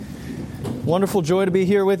Wonderful joy to be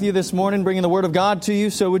here with you this morning, bringing the Word of God to you.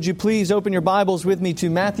 So would you please open your Bibles with me to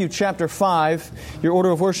Matthew chapter 5. Your order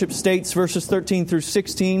of worship states verses 13 through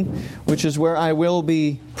 16, which is where I will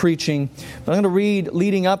be preaching. But I'm going to read,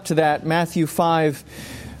 leading up to that, Matthew 5,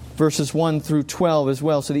 verses 1 through 12 as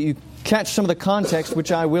well, so that you catch some of the context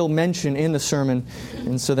which I will mention in the sermon,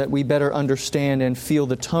 and so that we better understand and feel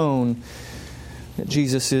the tone that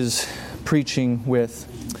Jesus is preaching with.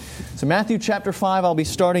 So Matthew chapter 5, I'll be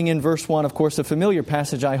starting in verse 1, of course, a familiar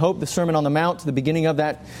passage, I hope, the Sermon on the Mount, the beginning of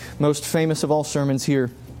that most famous of all sermons here.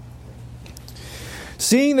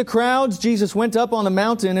 Seeing the crowds, Jesus went up on the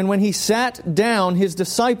mountain, and when he sat down, his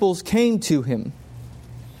disciples came to him.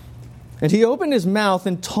 And he opened his mouth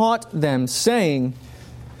and taught them, saying,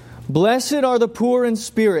 "Blessed are the poor in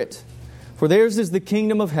spirit, for theirs is the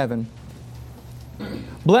kingdom of heaven.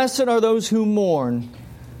 Blessed are those who mourn,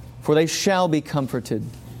 for they shall be comforted.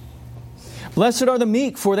 Blessed are the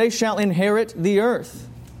meek, for they shall inherit the earth.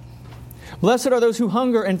 Blessed are those who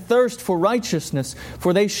hunger and thirst for righteousness,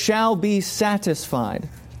 for they shall be satisfied.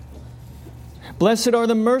 Blessed are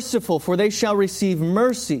the merciful, for they shall receive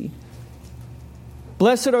mercy.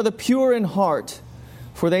 Blessed are the pure in heart,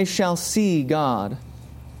 for they shall see God.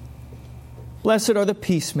 Blessed are the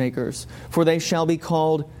peacemakers, for they shall be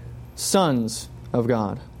called sons of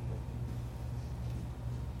God.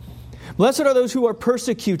 Blessed are those who are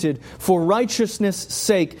persecuted for righteousness'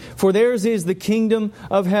 sake, for theirs is the kingdom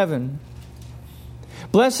of heaven.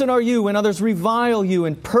 Blessed are you when others revile you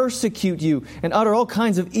and persecute you and utter all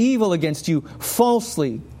kinds of evil against you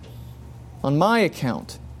falsely on my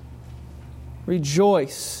account.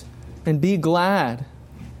 Rejoice and be glad,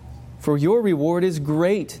 for your reward is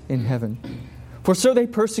great in heaven. For so they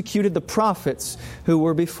persecuted the prophets who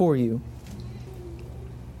were before you.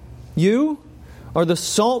 You are the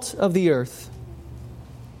salt of the earth.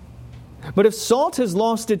 But if salt has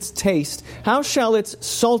lost its taste, how shall its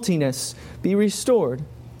saltiness be restored?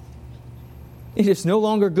 It is no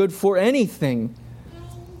longer good for anything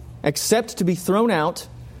except to be thrown out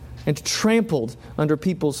and trampled under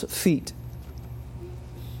people's feet.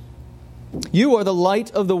 You are the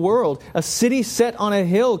light of the world. A city set on a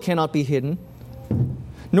hill cannot be hidden.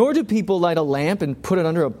 Nor do people light a lamp and put it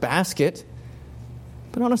under a basket,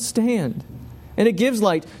 but on a stand. And it gives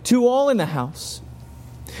light to all in the house.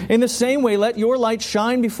 In the same way, let your light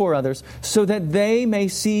shine before others, so that they may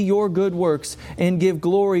see your good works and give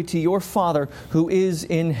glory to your Father who is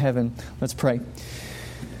in heaven." Let's pray.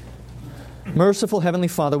 Merciful Heavenly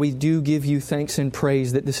Father, we do give you thanks and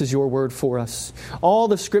praise that this is your word for us. All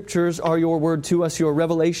the Scriptures are your word to us, your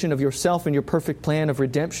revelation of yourself and your perfect plan of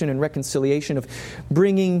redemption and reconciliation, of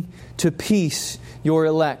bringing to peace your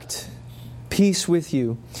elect. Peace with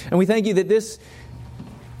you. And we thank you that this,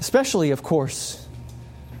 especially, of course,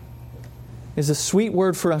 is a sweet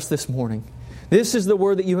word for us this morning. This is the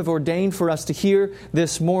word that you have ordained for us to hear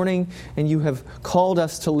this morning, and you have called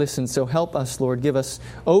us to listen. So help us, Lord. Give us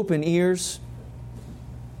open ears,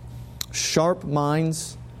 sharp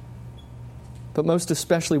minds, but most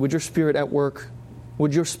especially, would your Spirit at work,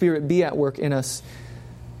 would your Spirit be at work in us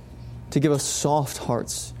to give us soft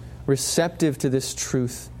hearts, receptive to this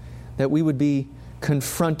truth, that we would be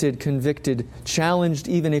confronted, convicted, challenged,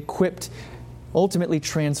 even equipped, ultimately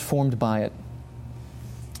transformed by it.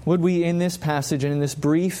 Would we, in this passage and in this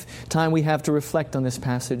brief time we have to reflect on this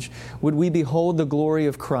passage, would we behold the glory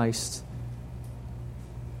of Christ?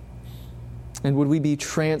 And would we be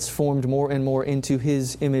transformed more and more into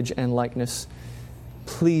His image and likeness?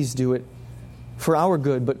 Please do it for our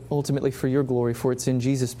good, but ultimately for your glory, for it's in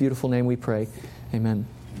Jesus' beautiful name we pray. Amen.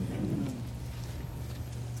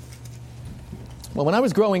 Well, when I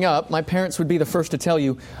was growing up, my parents would be the first to tell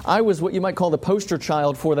you, I was what you might call the poster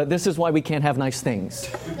child for the "this is why we can't have nice things"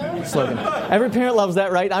 slogan. Every parent loves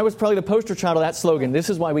that, right? I was probably the poster child of that slogan, "This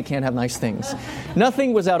is why we can't have nice things."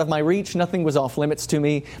 Nothing was out of my reach. Nothing was off limits to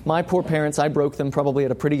me. My poor parents, I broke them probably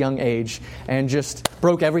at a pretty young age and just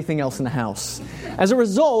broke everything else in the house. As a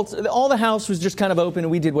result, all the house was just kind of open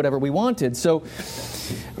and we did whatever we wanted. So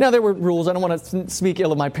now there were rules. I don't want to speak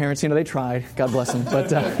ill of my parents. You know, they tried. God bless them. But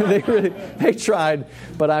they tried.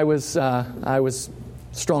 But I was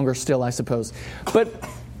stronger still, I suppose. But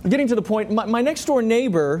getting to the point, my next door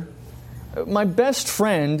neighbor, my best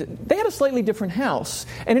friend, they had a slightly different house.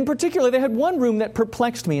 And in particular, they had one room that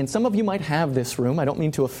perplexed me. And some of you might have this room. I don't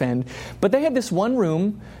mean to offend. But they had this one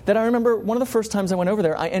room that I remember one of the first times I went over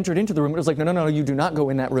there, I entered into the room. It was like, no, you do not go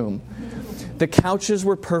in that room. The couches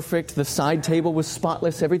were perfect. The side table was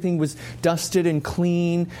spotless. Everything was dusted and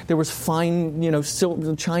clean. There was fine,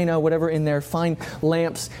 silver, china, whatever in there, fine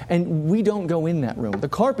lamps. And we don't go in that room. The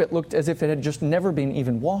carpet looked as if it had just never been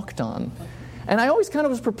even walked on. And I always kind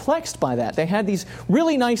of was perplexed by that. They had these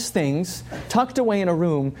really nice things tucked away in a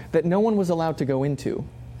room that no one was allowed to go into.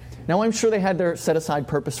 Now, I'm sure they had their set-aside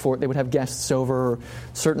purpose for it. They would have guests over or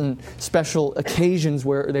certain special occasions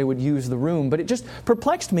where they would use the room. But it just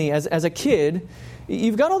perplexed me as a kid.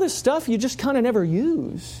 You've got all this stuff you just kind of never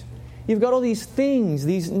use. You've got all these things,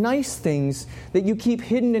 these nice things that you keep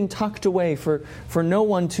hidden and tucked away for no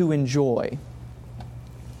one to enjoy.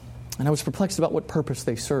 And I was perplexed about what purpose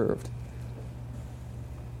they served.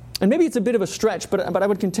 And maybe it's a bit of a stretch, but I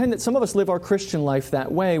would contend that some of us live our Christian life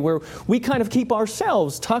that way, where we kind of keep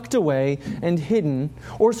ourselves tucked away and hidden,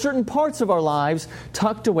 or certain parts of our lives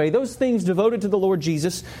tucked away. Those things devoted to the Lord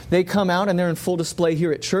Jesus, they come out and they're in full display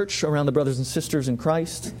here at church around the brothers and sisters in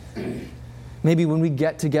Christ. Maybe when we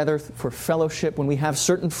get together for fellowship, when we have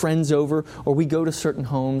certain friends over, or we go to certain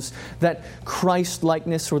homes, that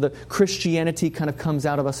Christ-likeness or the Christianity kind of comes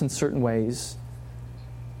out of us in certain ways.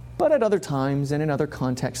 But at other times and in other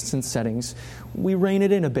contexts and settings, we rein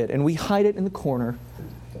it in a bit and we hide it in the corner,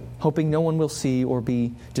 hoping no one will see or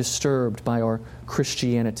be disturbed by our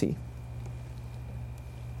Christianity.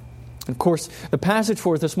 Of course, the passage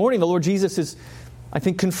for us this morning, the Lord Jesus is, I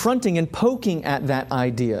think, confronting and poking at that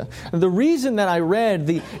idea. The reason that I read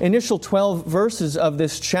the initial 12 verses of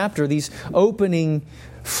this chapter, these opening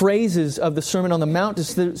phrases of the Sermon on the Mount, is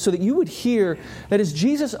so that you would hear that as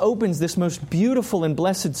Jesus opens this most beautiful and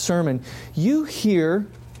blessed sermon, you hear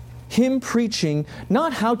Him preaching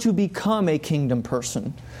not how to become a kingdom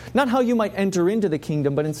person, not how you might enter into the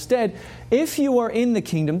kingdom, but instead, if you are in the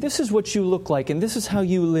kingdom, this is what you look like and this is how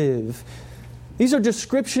you live. These are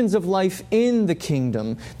descriptions of life in the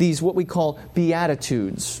kingdom, these what we call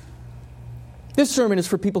Beatitudes. This sermon is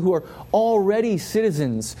for people who are already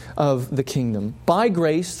citizens of the kingdom, by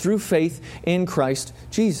grace through faith in Christ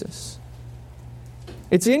Jesus.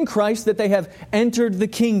 It's in Christ that they have entered the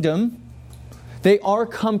kingdom. They are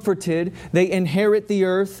comforted. They inherit the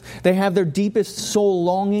earth. They have their deepest soul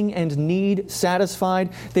longing and need satisfied.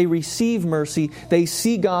 They receive mercy. They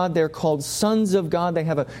see God. They're called sons of God. They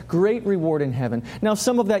have a great reward in heaven. Now,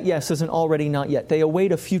 some of that, yes, isn't already not yet. They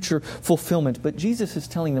await a future fulfillment. But Jesus is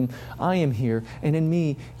telling them, I am here, and in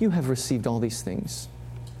me you have received all these things.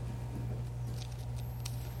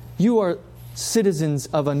 You are citizens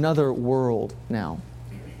of another world now.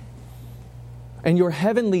 And your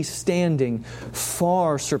heavenly standing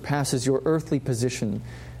far surpasses your earthly position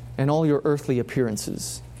and all your earthly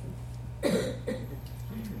appearances.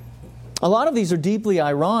 A lot of these are deeply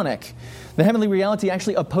ironic. The heavenly reality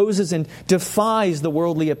actually opposes and defies the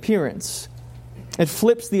worldly appearance. It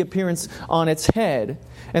flips the appearance on its head.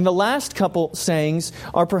 And the last couple sayings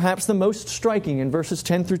are perhaps the most striking in verses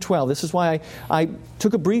 10 through 12. This is why I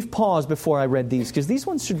took a brief pause before I read these, because these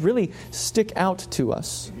ones should really stick out to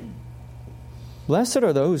us. Blessed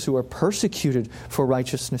are those who are persecuted for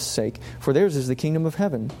righteousness' sake, for theirs is the kingdom of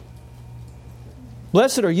heaven.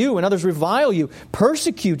 Blessed are you when others revile you,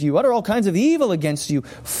 persecute you, utter all kinds of evil against you,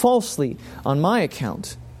 falsely on my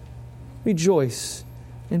account. Rejoice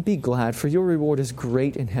and be glad, for your reward is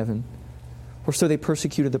great in heaven. For so they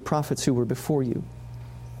persecuted the prophets who were before you.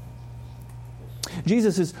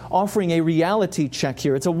 Jesus is offering a reality check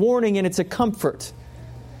here. It's a warning and it's a comfort.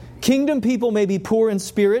 Kingdom people may be poor in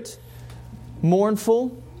spirit,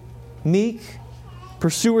 mournful, meek,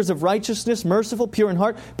 pursuers of righteousness, merciful, pure in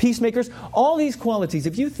heart, peacemakers. All these qualities,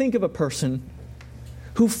 if you think of a person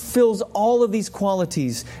who fills all of these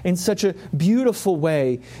qualities in such a beautiful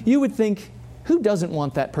way, you would think, who doesn't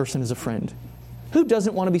want that person as a friend? Who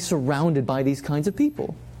doesn't want to be surrounded by these kinds of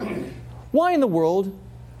people? Why in the world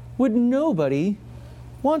would nobody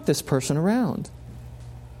want this person around?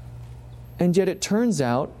 And yet it turns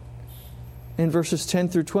out, in verses 10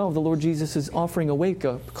 through 12, the Lord Jesus is offering a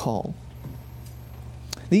wake-up call.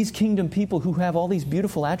 These kingdom people who have all these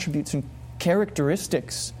beautiful attributes and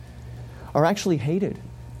characteristics are actually hated.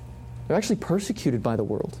 They're actually persecuted by the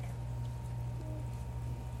world.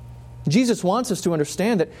 Jesus wants us to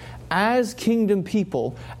understand that as kingdom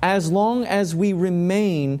people, as long as we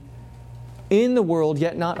remain in the world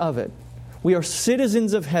yet not of it, we are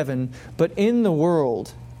citizens of heaven, but in the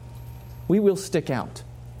world, we will stick out.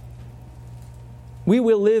 We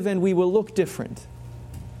will live and we will look different.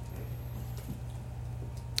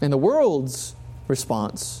 And the world's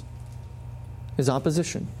response is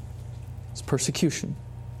opposition. It's persecution.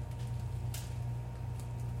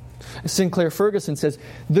 Sinclair Ferguson says,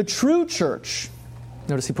 the true church,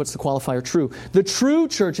 notice he puts the qualifier true, the true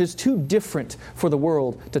church is too different for the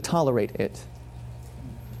world to tolerate it.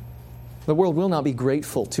 The world will not be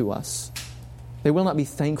grateful to us. They will not be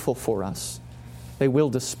thankful for us. They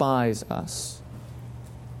will despise us.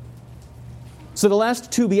 So the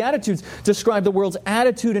last two Beatitudes describe the world's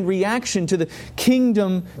attitude and reaction to the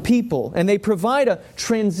kingdom people. And they provide a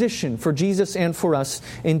transition for Jesus and for us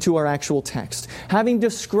into our actual text. Having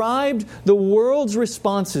described the world's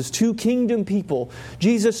responses to kingdom people,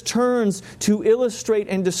 Jesus turns to illustrate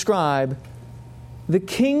and describe the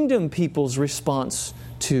kingdom people's response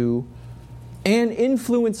to and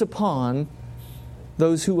influence upon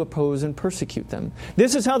those who oppose and persecute them.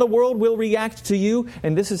 This is how the world will react to you,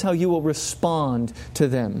 and this is how you will respond to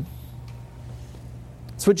them.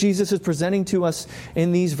 That's what Jesus is presenting to us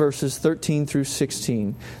in these verses 13 through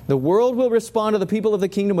 16. The world will respond to the people of the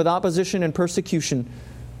kingdom with opposition and persecution.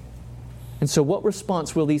 And so what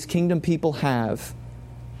response will these kingdom people have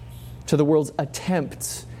to the world's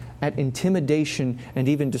attempts at intimidation and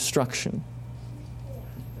even destruction?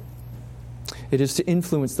 It is to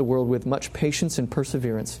influence the world with much patience and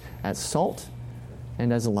perseverance as salt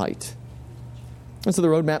and as light. And so the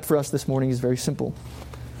roadmap for us this morning is very simple.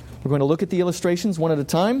 We're going to look at the illustrations one at a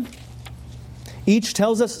time. Each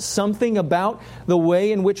tells us something about the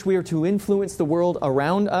way in which we are to influence the world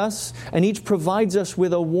around us, and each provides us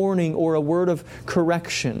with a warning or a word of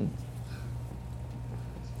correction.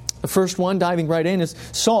 The first one, diving right in, is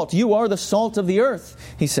salt. You are the salt of the earth,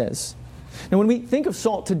 he says. Now, when we think of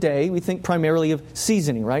salt today, we think primarily of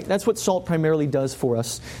seasoning, right? That's what salt primarily does for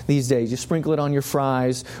us these days. You sprinkle it on your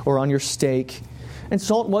fries or on your steak. And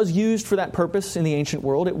salt was used for that purpose in the ancient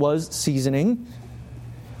world. It was seasoning.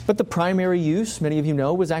 But the primary use, many of you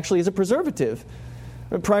know, was actually as a preservative.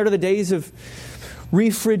 Prior to the days of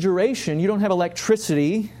refrigeration, you don't have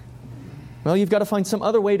electricity. Well, you've got to find some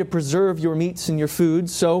other way to preserve your meats and your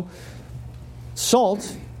foods. So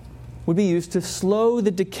salt would be used to slow the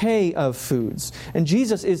decay of foods. And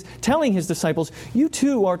Jesus is telling his disciples, you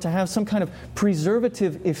too are to have some kind of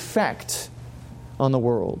preservative effect on the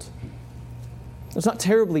world. It's not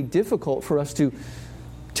terribly difficult for us to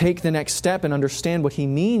take the next step and understand what he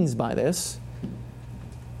means by this.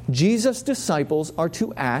 Jesus' disciples are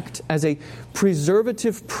to act as a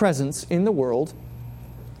preservative presence in the world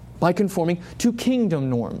by conforming to kingdom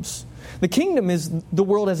norms. The kingdom is the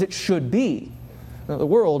world as it should be. The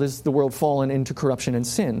world is the world fallen into corruption and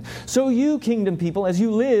sin. So you, kingdom people, as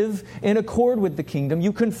you live in accord with the kingdom,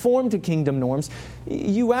 you conform to kingdom norms,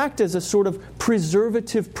 you act as a sort of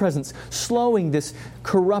preservative presence, slowing this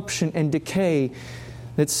corruption and decay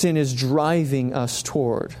that sin is driving us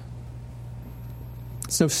toward.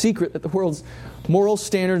 It's no secret that the world's moral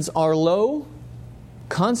standards are low,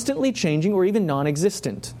 constantly changing, or even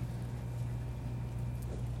non-existent.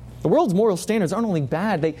 The world's moral standards aren't only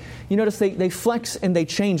bad, you notice they flex and they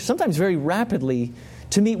change, sometimes very rapidly,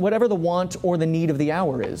 to meet whatever the want or the need of the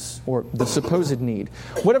hour is, or the supposed need.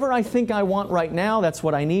 Whatever I think I want right now, that's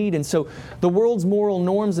what I need. And so the world's moral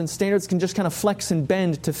norms and standards can just kind of flex and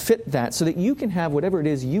bend to fit that so that you can have whatever it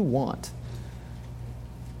is you want.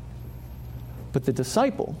 But the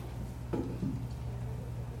disciple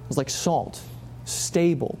was like salt,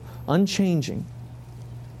 stable, unchanging.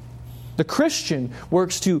 The Christian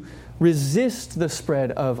works to resist the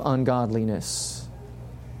spread of ungodliness.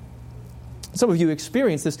 Some of you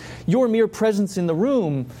experience this. Your mere presence in the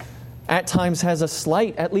room at times has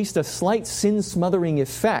at least a slight sin-smothering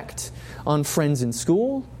effect on friends in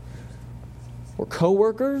school or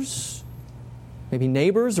co-workers, maybe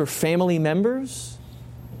neighbors or family members.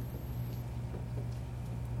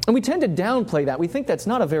 And we tend to downplay that. We think that's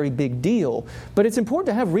not a very big deal. But it's important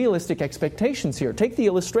to have realistic expectations here. Take the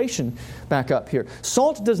illustration back up here.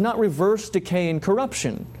 Salt does not reverse decay and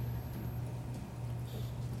corruption.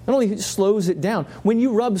 Not only slows it down. When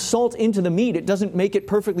you rub salt into the meat, it doesn't make it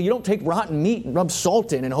perfectly. You don't take rotten meat and rub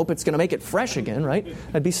salt in and hope it's going to make it fresh again, right?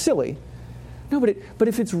 That'd be silly. No, but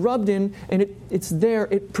if it's rubbed in and it's there,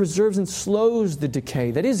 it preserves and slows the decay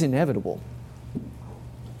that is inevitable.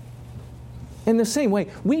 In the same way,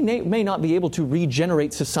 we may not be able to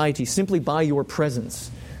regenerate society simply by your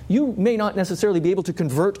presence. You may not necessarily be able to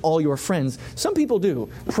convert all your friends. Some people do.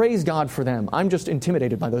 Praise God for them. I'm just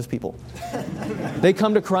intimidated by those people. They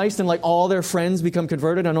come to Christ and like all their friends become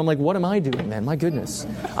converted, and I'm like, what am I doing then? My goodness.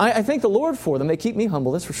 I thank the Lord for them. They keep me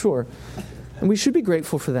humble, that's for sure. And we should be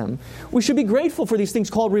grateful for them. We should be grateful for these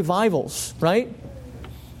things called revivals, right?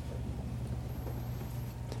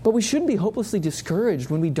 But we shouldn't be hopelessly discouraged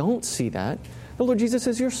when we don't see that. The Lord Jesus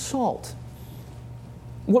says, you're salt.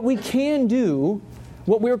 What we can do,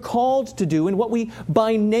 what we're called to do, and what we,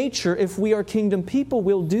 by nature, if we are kingdom people,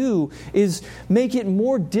 will do, is make it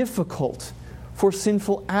more difficult for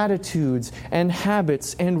sinful attitudes and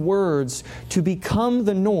habits and words to become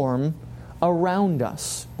the norm around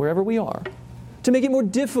us, wherever we are. To make it more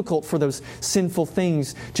difficult for those sinful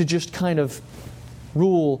things to just kind of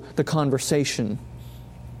rule the conversation.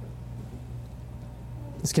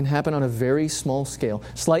 This can happen on a very small scale.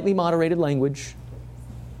 Slightly moderated language.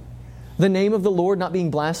 The name of the Lord not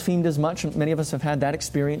being blasphemed as much. Many of us have had that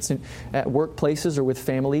experience at workplaces or with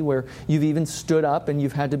family where you've even stood up and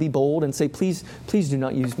you've had to be bold and say, please do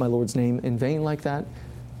not use my Lord's name in vain like that.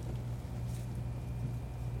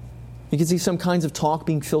 You can see some kinds of talk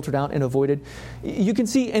being filtered out and avoided. You can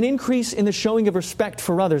see an increase in the showing of respect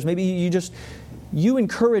for others. Maybe you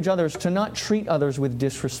encourage others to not treat others with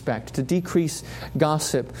disrespect, to decrease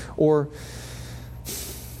gossip or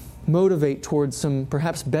motivate towards some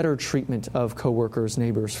perhaps better treatment of coworkers,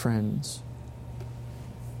 neighbors, friends.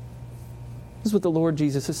 This is what the Lord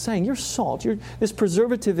Jesus is saying. You're salt. You're this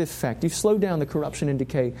preservative effect. You've slowed down the corruption and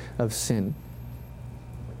decay of sin.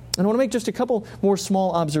 And I want to make just a couple more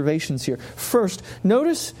small observations here. First,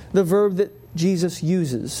 notice the verb that Jesus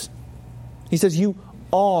uses. He says, you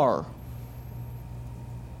are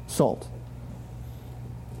salt.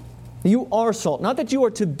 You are salt. Not that you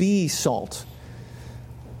are to be salt.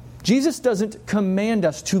 Jesus doesn't command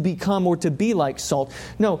us to become or to be like salt.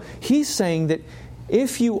 No, He's saying that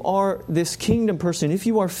if you are this kingdom person, if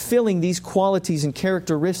you are filling these qualities and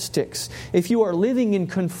characteristics, if you are living in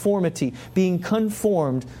conformity, being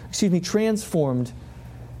transformed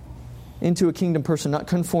into a kingdom person, not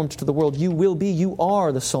conformed to the world, you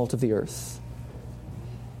are the salt of the earth.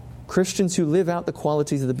 Christians who live out the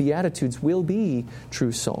qualities of the Beatitudes will be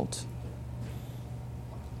true salt.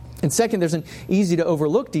 And second, there's an easy to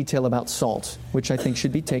overlook detail about salt, which I think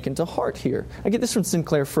should be taken to heart here. I get this from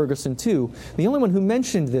Sinclair Ferguson too, the only one who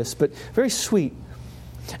mentioned this, but very sweet.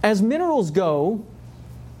 As minerals go,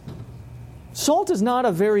 salt is not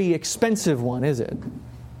a very expensive one, is it?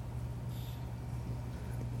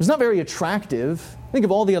 It's not very attractive. Think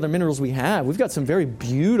of all the other minerals we have. We've got some very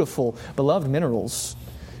beautiful, beloved minerals.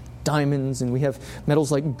 Diamonds, and we have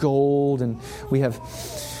metals like gold, and we have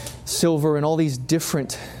silver, and all these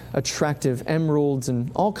different attractive emeralds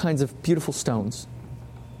and all kinds of beautiful stones.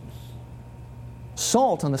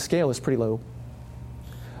 Salt on the scale is pretty low.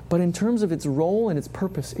 But in terms of its role and its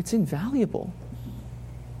purpose, it's invaluable.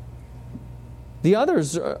 The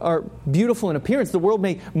others are beautiful in appearance. The world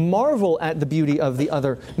may marvel at the beauty of the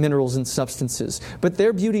other minerals and substances, but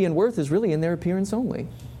their beauty and worth is really in their appearance only.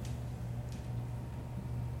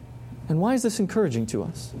 And why is this encouraging to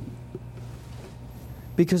us?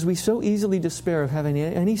 Because we so easily despair of having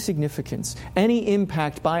any significance, any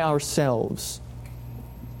impact by ourselves.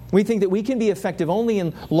 We think that we can be effective only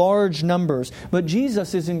in large numbers. But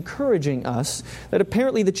Jesus is encouraging us that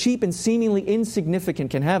apparently the cheap and seemingly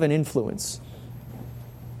insignificant can have an influence.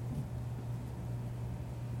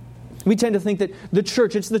 We tend to think that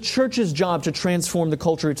it's the church's job to transform the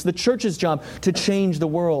culture. It's the church's job to change the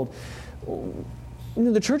world.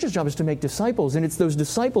 The church's job is to make disciples, and it's those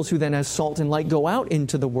disciples who then, as salt and light, go out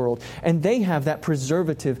into the world, and they have that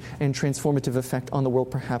preservative and transformative effect on the world,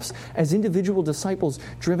 perhaps, as individual disciples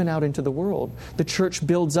driven out into the world. The church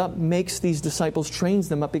builds up, makes these disciples, trains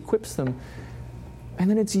them up, equips them, and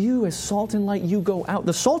then it's you, as salt and light, you go out.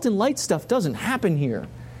 The salt and light stuff doesn't happen here.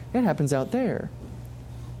 It happens out there.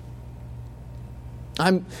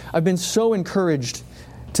 I've been so encouraged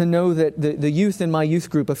to know that the youth in my youth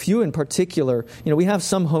group, a few in particular, we have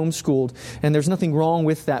some homeschooled, and there's nothing wrong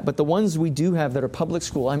with that, but the ones we do have that are public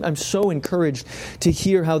school, I'm so encouraged to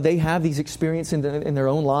hear how they have these experiences in their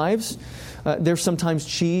own lives. They're sometimes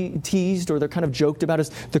teased or they're kind of joked about as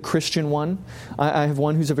the Christian one. I have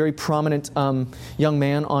one who's a very prominent young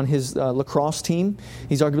man on his lacrosse team.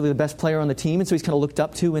 He's arguably the best player on the team, and so he's kind of looked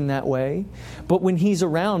up to in that way. But when he's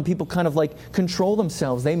around, people kind of like control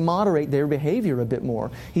themselves. They moderate their behavior a bit more.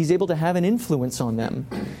 He's able to have an influence on them.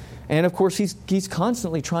 And of course, he's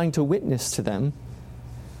constantly trying to witness to them.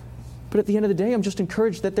 But at the end of the day, I'm just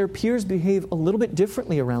encouraged that their peers behave a little bit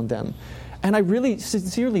differently around them. And I really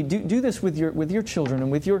sincerely do this with your children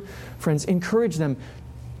and with your friends. Encourage them.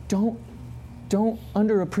 Don't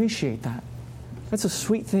underappreciate that. That's a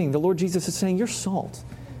sweet thing. The Lord Jesus is saying, you're salt.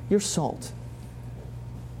 You're salt.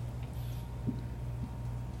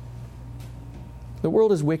 The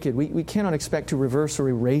world is wicked. We cannot expect to reverse or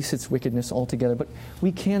erase its wickedness altogether, but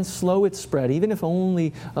we can slow its spread, even if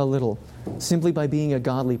only a little, simply by being a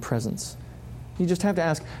godly presence. You just have to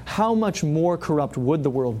ask, how much more corrupt would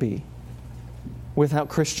the world be without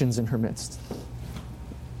Christians in her midst?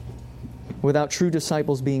 Without true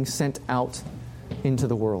disciples being sent out into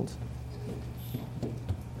the world?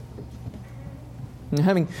 And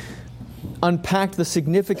having unpacked the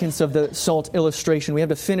significance of the salt illustration, we have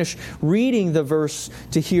to finish reading the verse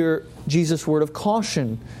to hear Jesus' word of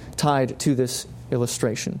caution tied to this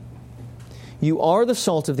illustration. You are the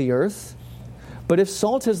salt of the earth, But if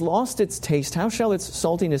salt has lost its taste, how shall its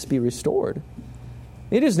saltiness be restored?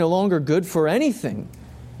 It is no longer good for anything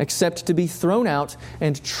except to be thrown out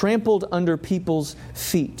and trampled under people's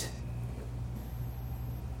feet.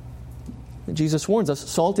 Jesus warns us,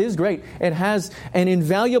 salt is great. It has an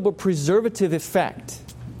invaluable preservative effect.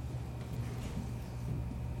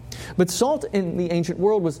 But salt in the ancient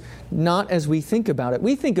world was not as we think about it.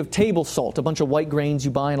 We think of table salt, a bunch of white grains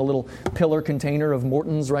you buy in a little pillar container of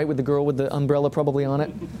Morton's, right, with the girl with the umbrella probably on it.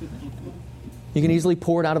 You can easily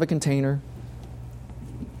pour it out of a container.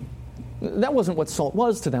 That wasn't what salt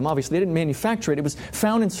was to them, obviously. They didn't manufacture it. It was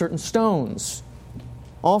found in certain stones,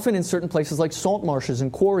 often in certain places like salt marshes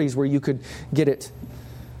and quarries where you could get it.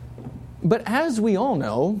 But as we all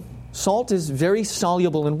know, salt is very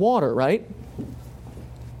soluble in water, right?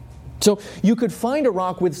 So you could find a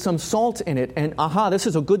rock with some salt in it, and this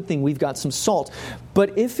is a good thing, we've got some salt.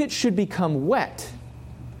 But if it should become wet,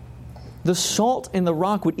 the salt in the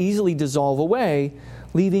rock would easily dissolve away,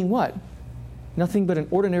 leaving what? Nothing but an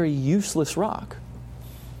ordinary, useless rock.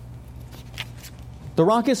 The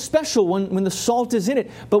rock is special when the salt is in it,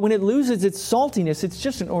 but when it loses its saltiness, it's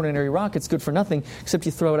just an ordinary rock. It's good for nothing, except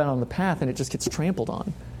you throw it out on the path and it just gets trampled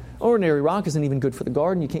on. Ordinary rock isn't even good for the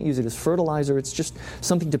garden. You can't use it as fertilizer. It's just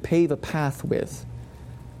something to pave a path with.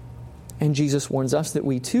 And Jesus warns us that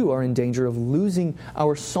we too are in danger of losing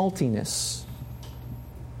our saltiness.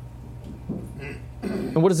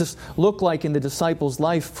 And what does this look like in the disciples'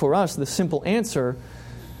 life for us? The simple answer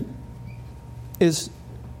is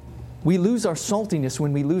we lose our saltiness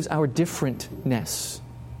when we lose our differentness.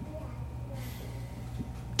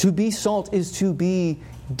 To be salt is to be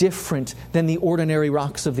different than the ordinary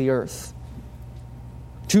rocks of the earth.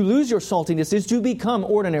 To lose your saltiness is to become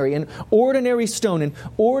ordinary, an ordinary stone, an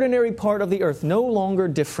ordinary part of the earth, no longer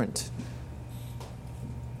different.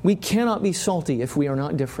 We cannot be salty if we are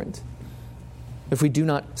not different, if we do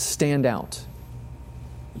not stand out.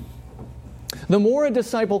 The more a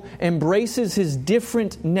disciple embraces his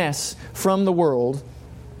differentness from the world,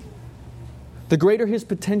 the greater his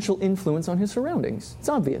potential influence on his surroundings. It's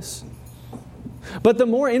obvious. But the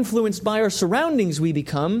more influenced by our surroundings we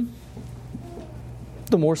become,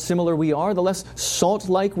 the more similar we are, the less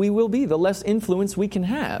salt-like we will be, the less influence we can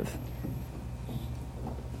have.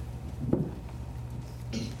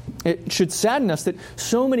 It should sadden us that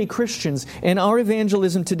so many Christians in our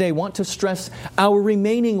evangelism today want to stress our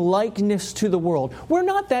remaining likeness to the world. We're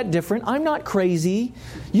not that different. I'm not crazy.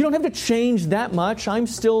 You don't have to change that much. I'm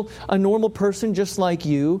still a normal person just like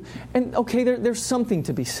you. And okay, there's something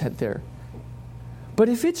to be said there. But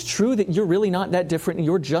if it's true that you're really not that different and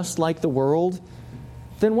you're just like the world,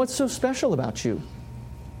 then what's so special about you?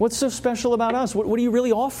 What's so special about us? What are you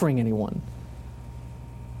really offering anyone?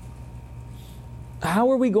 How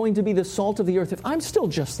are we going to be the salt of the earth if I'm still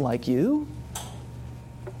just like you?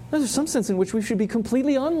 There's some sense in which we should be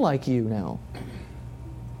completely unlike you now.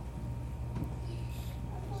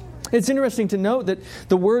 It's interesting to note that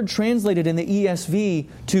the word translated in the ESV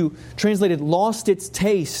to translated lost its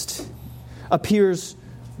taste appears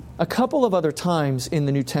a couple of other times in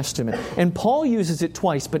the New Testament. And Paul uses it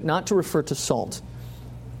twice, but not to refer to salt.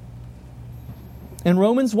 In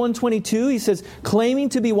Romans 1:22, he says, claiming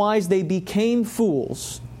to be wise, they became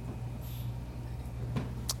fools.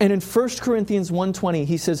 And in 1 Corinthians 1:20,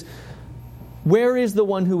 he says, where is the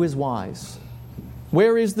one who is wise?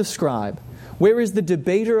 Where is the scribe? Where is the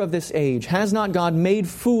debater of this age? Has not God made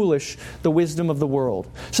foolish the wisdom of the world?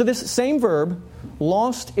 So this same verb,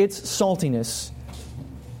 lost its saltiness,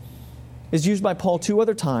 is used by Paul two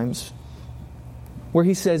other times where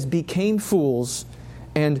he says, became fools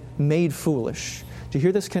and made foolish. Do you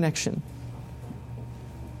hear this connection?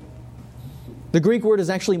 The Greek word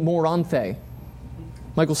is actually moranthe.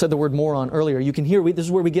 Michael said the word moron earlier. You can hear, this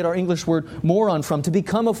is where we get our English word moron from, to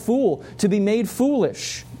become a fool, to be made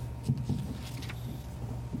foolish.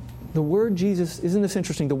 The word Jesus, isn't this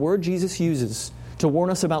interesting? The word Jesus uses to warn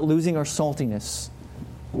us about losing our saltiness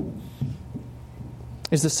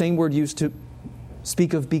is the same word used to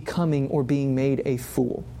speak of becoming or being made a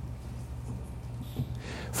fool.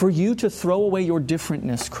 For you to throw away your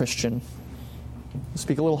differentness, Christian, to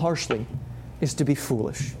speak a little harshly, is to be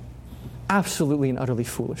foolish. Absolutely and utterly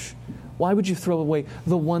foolish. Why would you throw away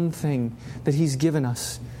the one thing that He's given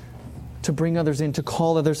us to bring others in, to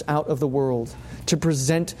call others out of the world, to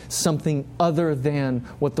present something other than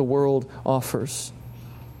what the world offers?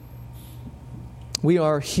 We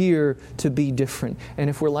are here to be different. And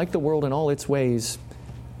if we're like the world in all its ways,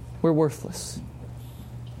 we're worthless.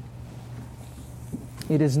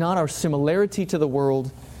 It is not our similarity to the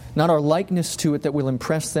world, not our likeness to it that will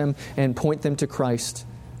impress them and point them to Christ.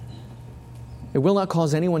 It will not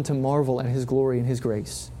cause anyone to marvel at His glory and His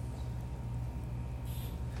grace.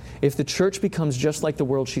 If the church becomes just like the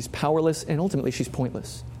world, she's powerless and ultimately she's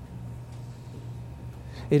pointless.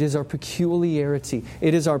 It is our peculiarity.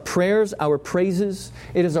 It is our prayers, our praises.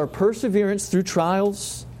 It is our perseverance through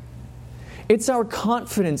trials. It's our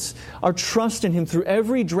confidence, our trust in Him through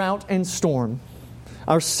every drought and storm.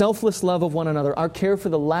 Our selfless love of one another, our care for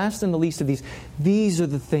the last and the least of these. These are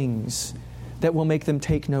the things that will make them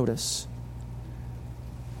take notice.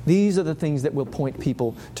 These are the things that will point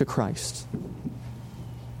people to Christ.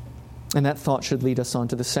 And that thought should lead us on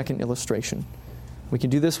to the second illustration. We can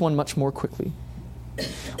do this one much more quickly.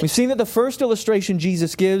 We've seen that the first illustration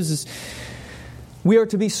Jesus gives is we are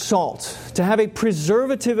to be salt, to have a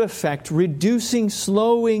preservative effect, reducing,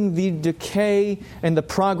 slowing the decay and the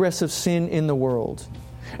progress of sin in the world.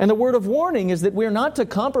 And the word of warning is that we are not to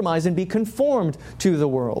compromise and be conformed to the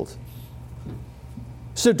world.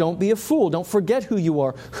 So don't be a fool. Don't forget who you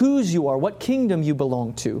are, whose you are, what kingdom you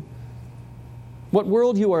belong to, what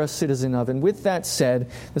world you are a citizen of. And with that said,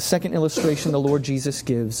 the second illustration the Lord Jesus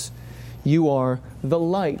gives, you are the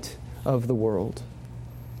light of the world.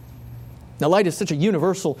 Now, light is such a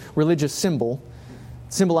universal religious symbol.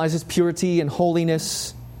 It symbolizes purity and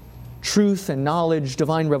holiness, truth and knowledge,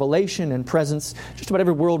 divine revelation and presence. Just about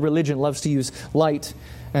every world religion loves to use light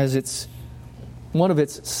as one of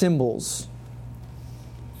its symbols.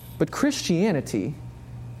 But Christianity,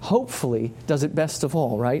 hopefully, does it best of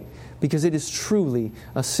all, right? Because it is truly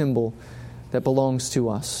a symbol that belongs to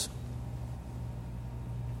us.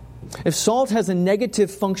 If salt has a negative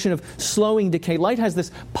function of slowing decay, light has this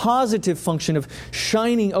positive function of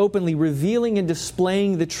shining openly, revealing and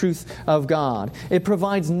displaying the truth of God. It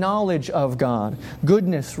provides knowledge of God,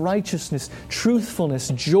 goodness, righteousness, truthfulness,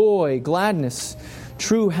 joy, gladness,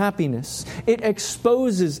 true happiness. It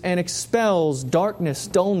exposes and expels darkness,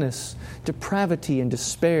 dullness, depravity, and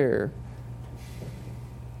despair.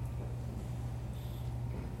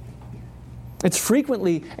 It's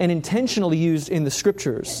frequently and intentionally used in the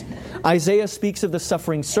Scriptures. Isaiah speaks of the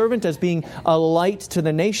suffering servant as being a light to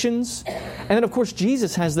the nations. And then, of course,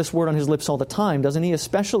 Jesus has this word on His lips all the time, doesn't He?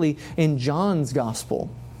 Especially in John's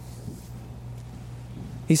Gospel.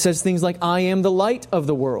 He says things like, I am the light of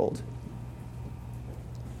the world.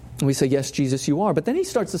 And we say, yes, Jesus, you are. But then He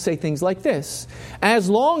starts to say things like this.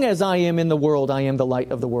 As long as I am in the world, I am the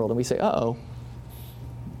light of the world. And we say, uh-oh.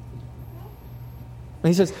 And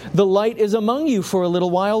He says, the light is among you for a little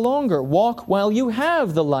while longer. Walk while you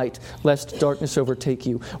have the light, lest darkness overtake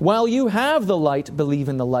you. While you have the light, believe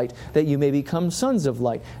in the light, that you may become sons of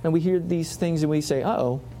light. And we hear these things and we say,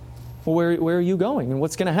 uh-oh, well, where are you going? And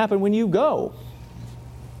what's going to happen when you go?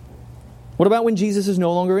 What about when Jesus is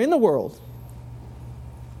no longer in the world?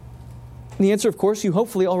 And the answer, of course, you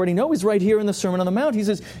hopefully already know, is right here in the Sermon on the Mount. He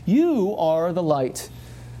says, you are the light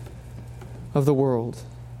of the world.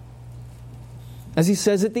 As He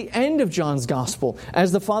says at the end of John's Gospel,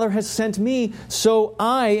 as the Father has sent me, so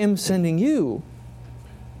I am sending you.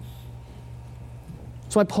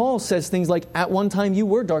 That's why Paul says things like, at one time you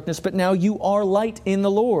were darkness, but now you are light in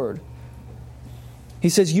the Lord. He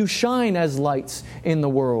says, you shine as lights in the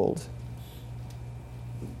world.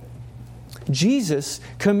 Jesus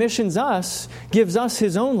commissions us, gives us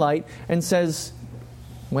His own light, and says,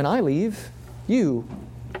 when I leave, you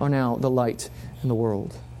are now the light in the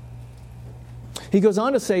world. He goes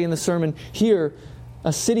on to say in the sermon here,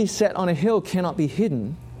 a city set on a hill cannot be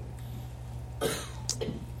hidden.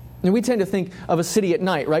 And we tend to think of a city at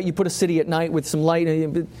night, right? You put a city at night with some light.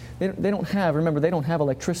 They don't have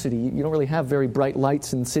electricity. You don't really have very bright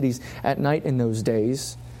lights in cities at night in those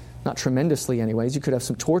days. Not tremendously anyways. You could have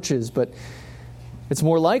some torches, but it's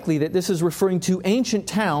more likely that this is referring to ancient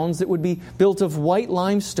towns that would be built of white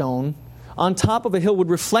limestone on top of a hill, would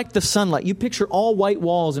reflect the sunlight. You picture all white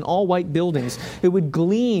walls and all white buildings. It would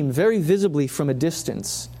gleam very visibly from a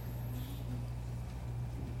distance.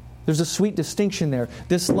 There's a sweet distinction there.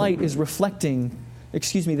 This city is reflecting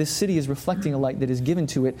a light that is given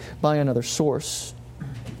to it by another source.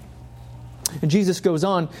 And Jesus goes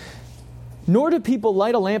on, nor do people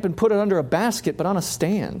light a lamp and put it under a basket, but on a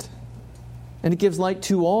stand. And it gives light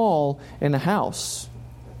to all in the house.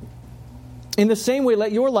 In the same way,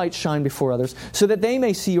 let your light shine before others, so that they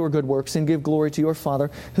may see your good works and give glory to your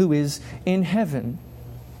Father who is in heaven.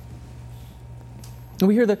 And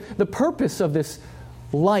we hear the purpose of this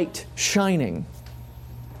light shining.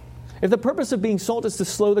 If the purpose of being salt is to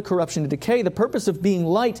slow the corruption and decay, the purpose of being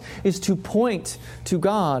light is to point to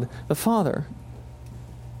God the Father.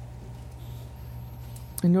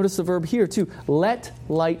 And notice the verb here too. Let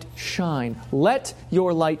light shine. Let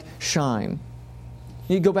your light shine.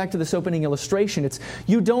 You go back to this opening illustration. It's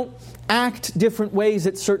you don't act different ways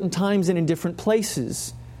at certain times and in different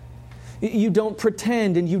places. You don't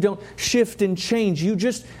pretend and you don't shift and change. You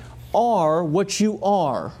just are what you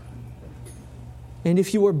are. And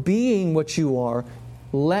if you are being what you are,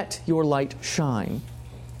 let your light shine.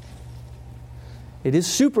 It is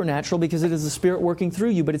supernatural because it is the Spirit working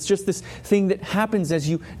through you, but it's just this thing that happens as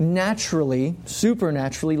you naturally,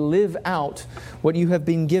 supernaturally live out what you have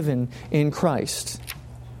been given in Christ.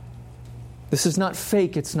 This is not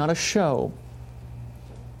fake, it's not a show.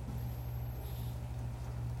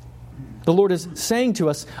 The Lord is saying to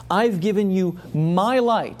us, I've given you my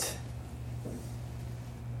light.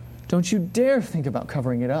 Don't you dare think about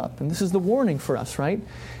covering it up. And this is the warning for us, right?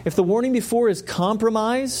 If the warning before is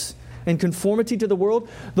compromise and conformity to the world,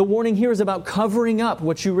 the warning here is about covering up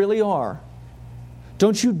what you really are.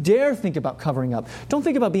 Don't you dare think about covering up. Don't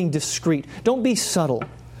think about being discreet. Don't be subtle.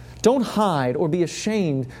 Don't hide or be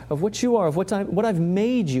ashamed of what you are, of what I've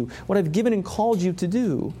made you, what I've given and called you to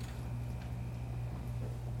do.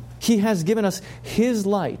 He has given us His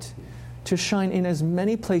light to shine in as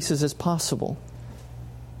many places as possible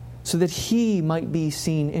so that He might be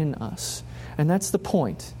seen in us. And that's the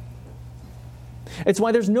point. It's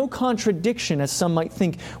why there's no contradiction, as some might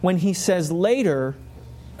think, when He says later,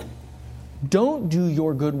 don't do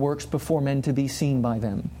your good works before men to be seen by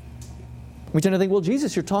them. We tend to think, well,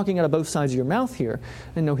 Jesus, you're talking out of both sides of your mouth here.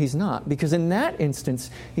 And no, He's not. Because in that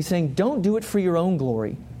instance, He's saying, don't do it for your own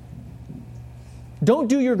glory. Don't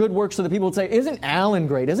do your good works so that people would say, isn't Alan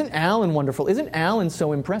great? Isn't Alan wonderful? Isn't Alan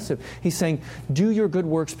so impressive? He's saying, do your good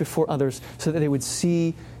works before others so that they would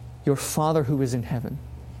see your Father who is in heaven.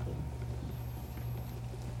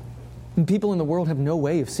 And people in the world have no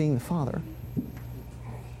way of seeing the Father.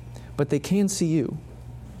 But they can see you.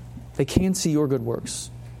 They can see your good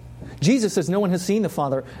works. Jesus says, no one has seen the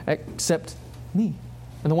Father except me,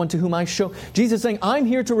 and the one to whom I show. Jesus is saying, I'm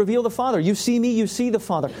here to reveal the Father. You see me, you see the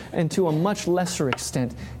Father. And to a much lesser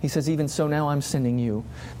extent, He says, even so now I'm sending you,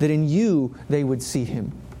 that in you they would see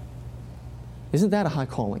Him. Isn't that a high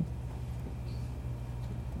calling?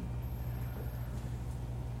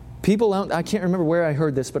 People out, I can't remember where I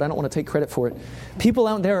heard this, but I don't want to take credit for it. People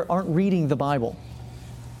out there aren't reading the Bible,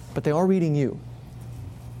 but they are reading you.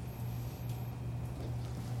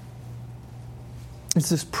 It's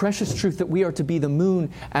this precious truth that we are to be the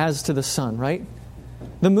moon as to the sun, right?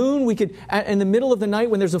 The moon, we could, in the middle of the night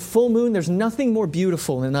when there's a full moon, there's nothing more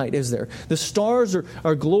beautiful in the night, is there? The stars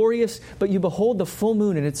are glorious, but you behold the full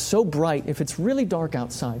moon and it's so bright. If it's really dark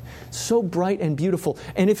outside, so bright and beautiful.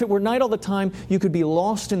 And if it were night all the time, you could be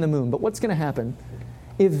lost in the moon. But what's going to happen?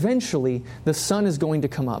 Eventually, the sun is going to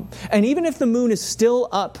come up. And even if the moon is still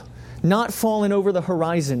up, not fallen over the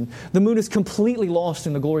horizon, the moon is completely lost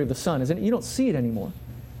in the glory of the sun, isn't it? You don't see it anymore.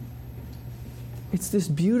 It's this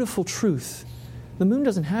beautiful truth. The moon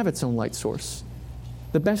doesn't have its own light source.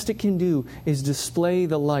 The best it can do is display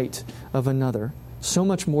the light of another, so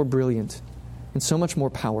much more brilliant and so much more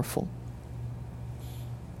powerful.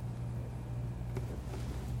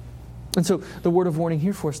 And so the word of warning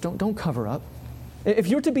here for us, don't cover up. If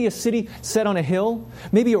you're to be a city set on a hill,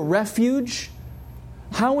 maybe a refuge,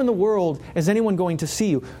 how in the world is anyone going to see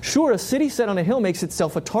you? Sure, a city set on a hill makes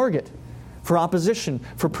itself a target for opposition,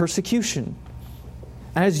 for persecution.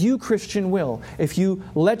 As you, Christian, will. If you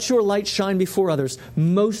let your light shine before others,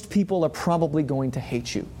 most people are probably going to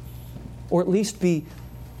hate you. Or at least be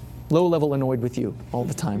low-level annoyed with you all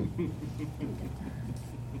the time.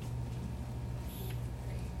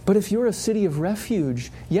 But if you're a city of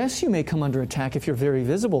refuge, yes, you may come under attack if you're very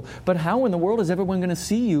visible. But how in the world is everyone going to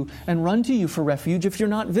see you and run to you for refuge if you're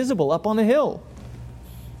not visible up on the hill?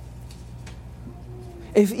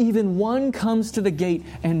 If even one comes to the gate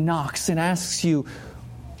and knocks and asks you,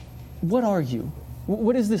 what are you?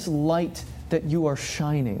 What is this light that you are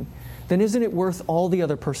shining? Then isn't it worth all the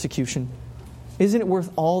other persecution? Isn't it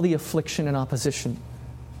worth all the affliction and opposition?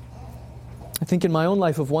 I think in my own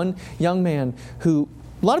life of one young man who,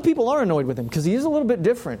 a lot of people are annoyed with him because he is a little bit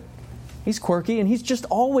different. He's quirky and he's just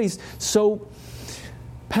always so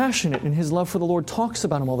passionate in his love for the Lord, talks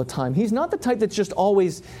about Him all the time. He's not the type that's just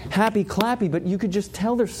always happy-clappy, but you could just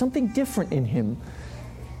tell there's something different in him.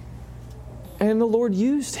 And the Lord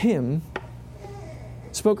used him.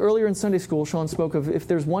 Spoke earlier in Sunday school, Sean spoke of if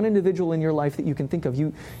there's one individual in your life that you can think of,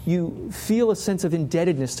 you feel a sense of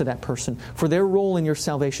indebtedness to that person for their role in your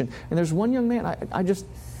salvation. And there's one young man, I just,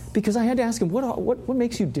 because I had to ask him, what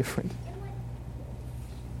makes you different?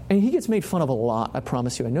 And he gets made fun of a lot, I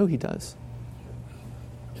promise you. I know he does.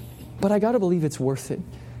 But I got to believe it's worth it.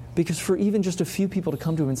 Because for even just a few people to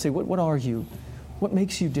come to him and say, what are you? What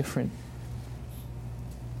makes you different?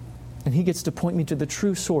 And He gets to point me to the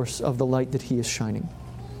true source of the light that He is shining.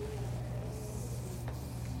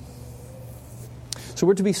 So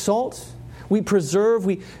we're to be salt. We preserve,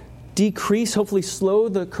 we decrease, hopefully slow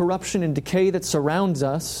the corruption and decay that surrounds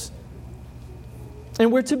us.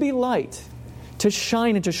 And we're to be light, to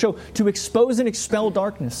shine and to show, to expose and expel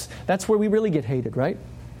darkness. That's where we really get hated, right?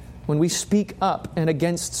 When we speak up and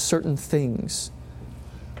against certain things.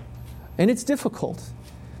 And it's difficult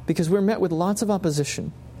because we're met with lots of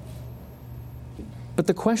opposition. But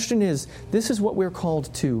the question is, this is what we're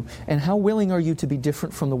called to, and how willing are you to be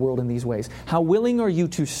different from the world in these ways? How willing are you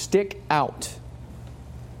to stick out?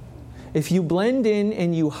 If you blend in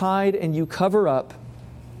and you hide and you cover up,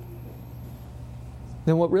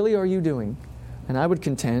 then what really are you doing? And I would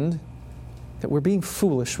contend that we're being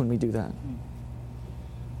foolish when we do that.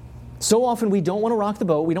 So often we don't want to rock the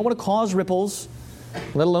boat. We don't want to cause ripples,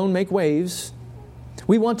 let alone make waves.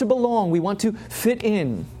 We want to belong. We want to fit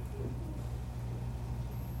in.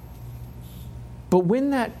 But when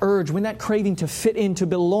that urge, when that craving to fit in, to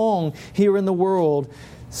belong here in the world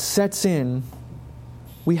sets in,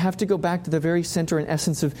 we have to go back to the very center and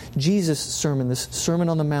essence of Jesus' sermon, this Sermon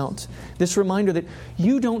on the Mount. This reminder that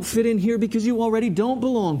you don't fit in here because you already don't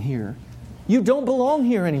belong here. You don't belong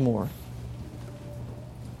here anymore.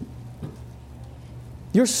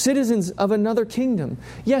 You're citizens of another kingdom.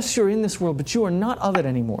 Yes, you're in this world, but you are not of it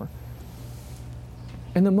anymore.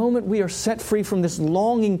 And the moment we are set free from this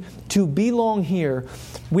longing to belong here,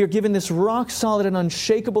 we are given this rock-solid and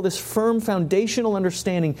unshakable, this firm foundational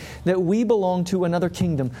understanding that we belong to another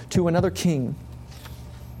kingdom, to another king.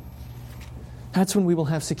 That's when we will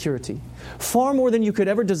have security. Far more than you could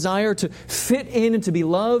ever desire to fit in and to be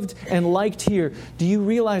loved and liked here. Do you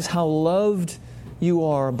realize how loved you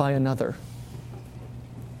are by another?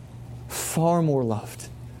 Far more loved.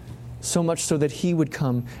 So much so that He would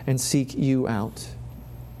come and seek you out.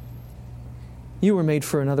 You were made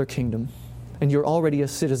for another kingdom, and you're already a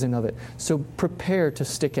citizen of it. So prepare to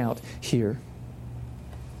stick out here.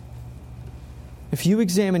 If you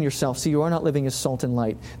examine yourself, see you are not living as salt and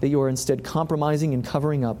light, that you are instead compromising and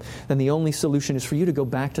covering up, then the only solution is for you to go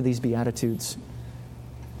back to these Beatitudes.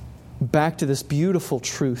 Back to this beautiful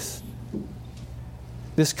truth.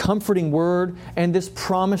 This comforting word and this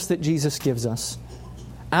promise that Jesus gives us.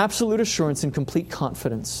 Absolute assurance and complete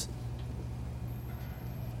confidence.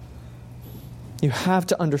 You have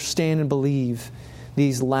to understand and believe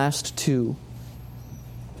these last two.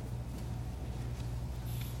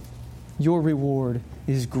 Your reward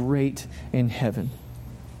is great in heaven.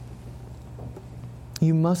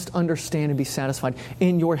 You must understand and be satisfied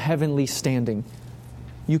in your heavenly standing.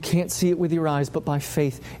 You can't see it with your eyes, but by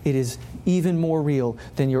faith it is even more real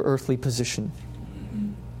than your earthly position.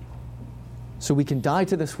 So we can die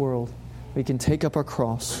to this world. We can take up our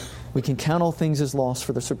cross. We can count all things as loss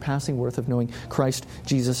for the surpassing worth of knowing Christ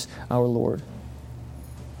Jesus our Lord.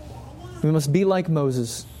 We must be like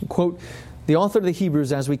Moses. Quote the author of the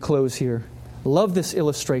Hebrews as we close here. Love this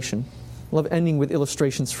illustration. Love ending with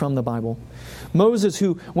illustrations from the Bible. Moses,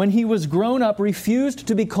 who, when he was grown up, refused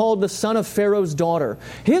to be called the son of Pharaoh's daughter.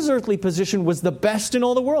 His earthly position was the best in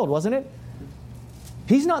all the world, wasn't it?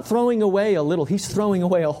 He's not throwing away a little. He's throwing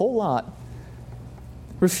away a whole lot.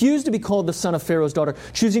 Refused to be called the son of Pharaoh's daughter,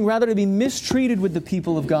 choosing rather to be mistreated with the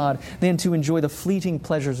people of God than to enjoy the fleeting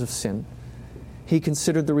pleasures of sin. He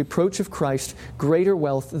considered the reproach of Christ greater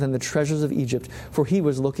wealth than the treasures of Egypt, for he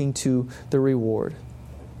was looking to the reward.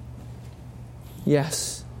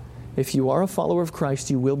 Yes, if you are a follower of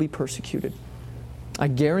Christ, you will be persecuted. I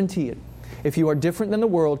guarantee it. If you are different than the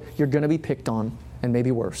world, you're going to be picked on, and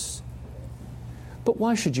maybe worse. But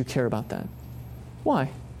why should you care about that?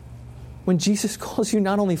 Why? When Jesus calls you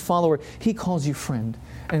not only follower, He calls you friend.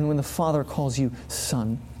 And when the Father calls you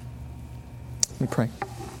son. Let me pray.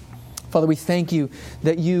 Father, we thank You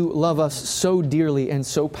that You love us so dearly and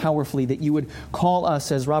so powerfully that You would call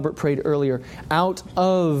us, as Robert prayed earlier, out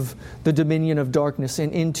of the dominion of darkness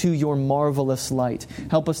and into Your marvelous light.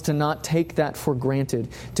 Help us to not take that for granted,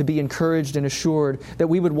 to be encouraged and assured that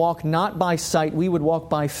we would walk not by sight, we would walk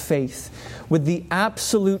by faith, with the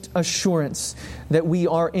absolute assurance that we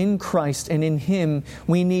are in Christ, and in Him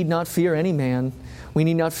we need not fear any man. We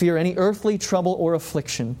need not fear any earthly trouble or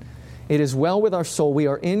affliction. It is well with our soul. We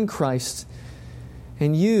are in Christ.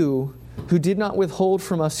 And You, who did not withhold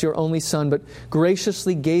from us Your only Son, but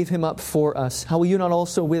graciously gave Him up for us, how will You not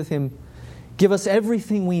also with Him give us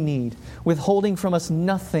everything we need, withholding from us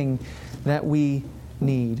nothing that we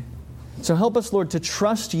need? So help us, Lord, to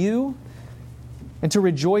trust You and to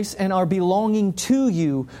rejoice in our belonging to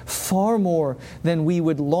You far more than we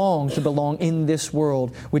would long to belong in this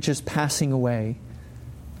world which is passing away.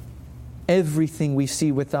 everything we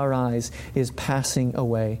see with our eyes is passing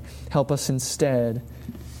away. Help us instead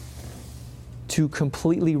to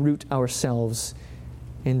completely root ourselves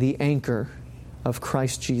in the anchor of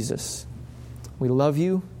Christ Jesus. We love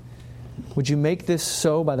you. Would you make this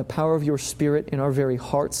so by the power of your Spirit in our very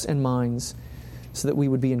hearts and minds, so that we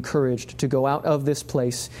would be encouraged to go out of this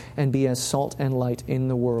place and be as salt and light in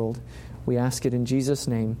the world. We ask it in Jesus'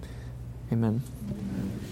 name. Amen.